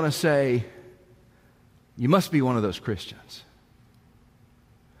people are going to say, you must be one of those Christians.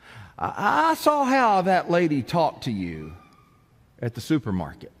 I saw how that lady talked to you at the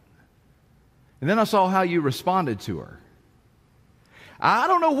supermarket. And then I saw how you responded to her. I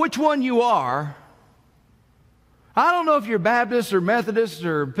don't know which one you are. I don't know if you're Baptist or Methodist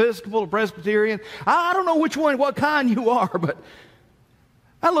or Episcopal or Presbyterian. I don't know which one, what kind you are, but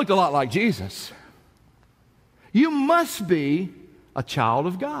I looked a lot like Jesus. You must be a child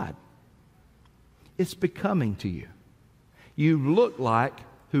of God. It's becoming to you. You look like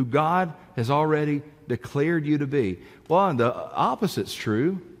who God has already declared you to be. Well, and the opposite's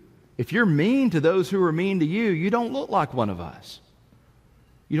true. If you're mean to those who are mean to you, you don't look like one of us.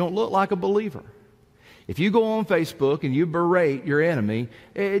 You don't look like a believer. If you go on Facebook and you berate your enemy,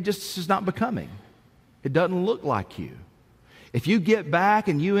 it's not becoming. It doesn't look like you. If you get back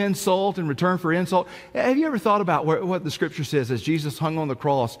and you insult and return for insult, have you ever thought about what the Scripture says as Jesus hung on the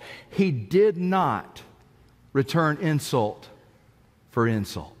cross? He did not return insult for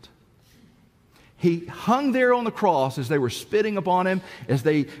insult. He hung there on the cross as they were spitting upon him, as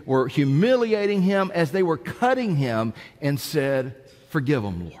they were humiliating him, as they were cutting him, and said, "Forgive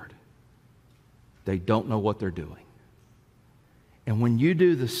them, Lord. They don't know what they're doing." And when you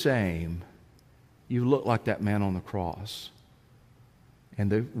do the same, you look like that man on the cross. And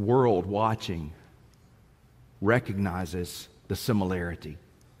the world watching recognizes the similarity.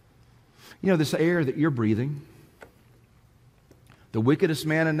 You know, this air that you're breathing, the wickedest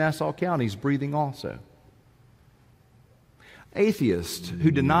man in Nassau County is breathing also. Atheists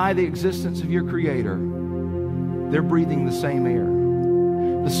who deny the existence of your Creator, they're breathing the same air.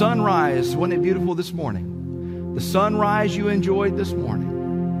 The sunrise, wasn't it beautiful this morning? The sunrise you enjoyed this morning.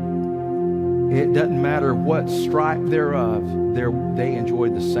 It doesn't matter what stripe thereof, they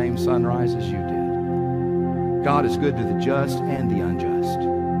enjoyed the same sunrise as you did. God is good to the just and the unjust.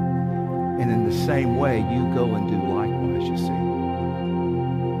 And in the same way, you go and do likewise, you see. A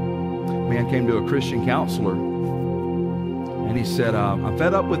man came to a Christian counselor, and he said, "I'm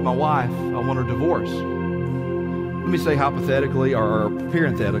fed up with my wife. I want a divorce." Let me say hypothetically or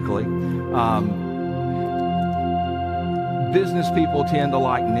parenthetically, business people tend to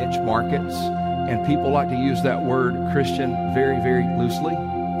like niche markets, and people like to use that word Christian very, very loosely.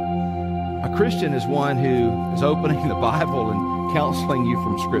 A Christian is one who is opening the Bible and counseling you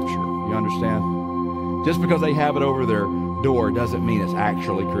from Scripture. You understand? Just because they have it over their door doesn't mean it's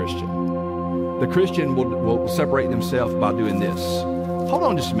actually Christian. The Christian will separate themselves by doing this. Hold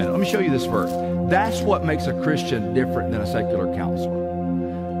on just a minute. Let me show you this verse. That's what makes a Christian different than a secular counselor.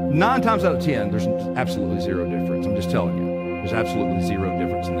 9 times out of 10, there's absolutely zero difference. I'm just telling you. There's absolutely zero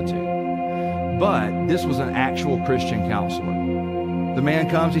difference in the two. But this was an actual Christian counselor. The man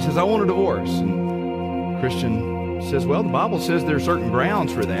comes, he says, "I want a divorce." And Christian says, "Well, the Bible says there are certain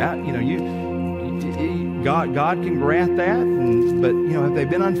grounds for that. You know, God can grant that. But, you know, have they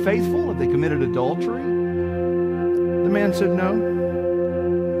been unfaithful? Have they committed adultery?" The man said, "No."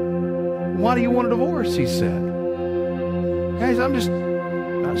 "Why do you want a divorce?" he said. "Guys, I just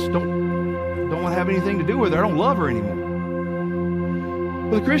don't want to have anything to do with her. I don't love her anymore."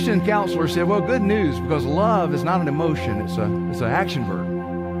 Well, the Christian counselor said, "Well, good news, because love is not an emotion, it's an action verb.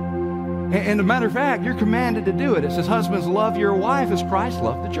 And as a matter of fact, you're commanded to do it. It says, 'Husbands, love your wife as Christ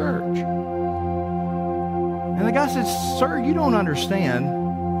loved the church.'" And the guy said, "Sir, you don't understand.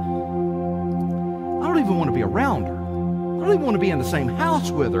 I don't even want to be around her. I don't even want to be in the same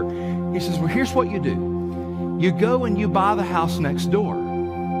house with her." He says, "Well, here's what you do. You go and you buy the house next door.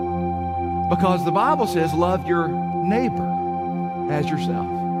 Because the Bible says, love your neighbor as yourself."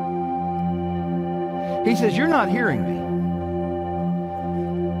 He says, "You're not hearing me.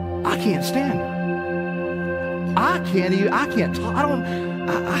 I can't stand her. I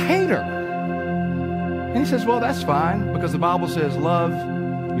hate her." And he says, "Well, that's fine, because the Bible says, love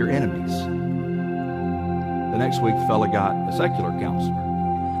your enemies." The next week, the fella got a secular counselor.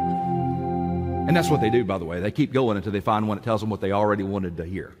 And that's what they do, by the way. They keep going until they find one that tells them what they already wanted to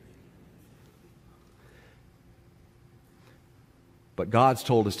hear. But God's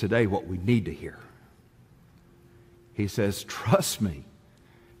told us today what we need to hear. He says, "Trust me.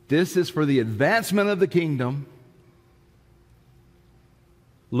 This is for the advancement of the kingdom.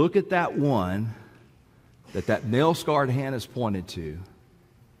 Look at that one that nail-scarred hand is pointed to,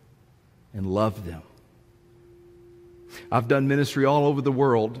 and love them." I've done ministry all over the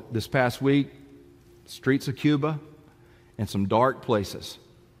world this past week, streets of Cuba, and some dark places.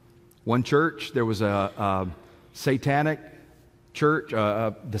 One church, there was a satanic church,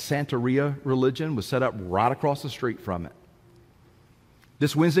 the Santeria religion was set up right across the street from it.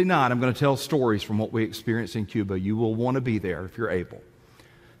 This Wednesday night, I'm going to tell stories from what we experienced in Cuba. You will want to be there if you're able.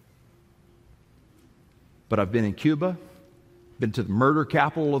 But I've been in Cuba, been to the murder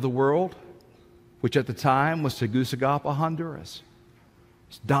capital of the world, which at the time was Tegucigalpa, Honduras.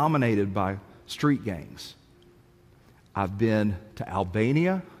 It's dominated by street gangs. I've been to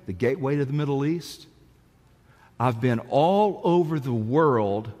Albania, the gateway to the Middle East. I've been all over the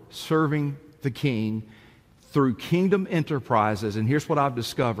world serving the King through kingdom enterprises, and here's what I've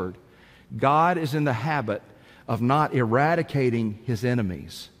discovered. God is in the habit of not eradicating his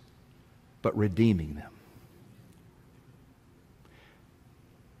enemies, but redeeming them.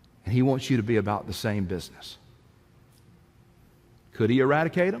 And he wants you to be about the same business. Could he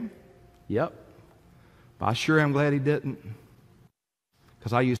eradicate them? Yep. But I sure am glad he didn't,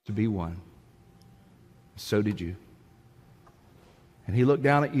 because I used to be one. So did you. And he looked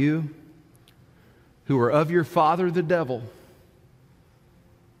down at you who are of your father, the devil,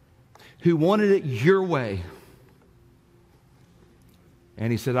 who wanted it your way.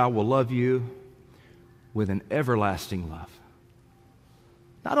 And he said, I will love you with an everlasting love.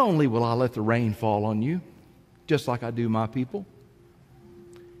 Not only will I let the rain fall on you, just like I do my people,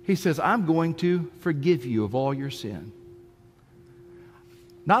 he says, I'm going to forgive you of all your sin.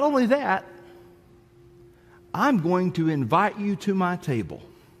 Not only that, I'm going to invite you to my table.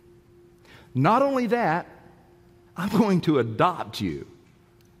 Not only that, I'm going to adopt you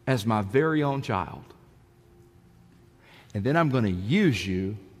as my very own child. And then I'm going to use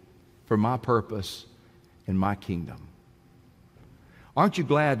you for my purpose in my kingdom. Aren't you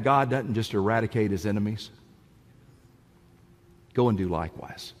glad God doesn't just eradicate his enemies? Go and do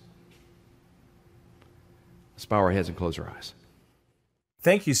likewise. Let's bow our heads and close our eyes.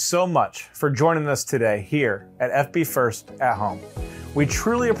 Thank you so much for joining us today here at FB First at Home. We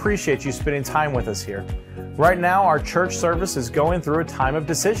truly appreciate you spending time with us here. Right now, our church service is going through a time of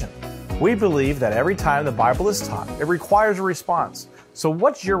decision. We believe that every time the Bible is taught, it requires a response. So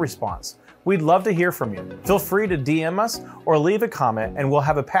what's your response? We'd love to hear from you. Feel free to DM us or leave a comment, and we'll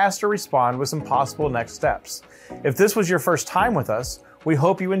have a pastor respond with some possible next steps. If this was your first time with us, we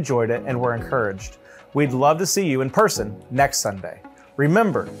hope you enjoyed it and were encouraged. We'd love to see you in person next Sunday.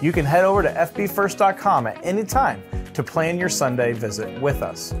 Remember, you can head over to fbfirst.com at any time to plan your Sunday visit with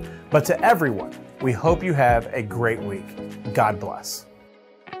us. But to everyone, we hope you have a great week. God bless.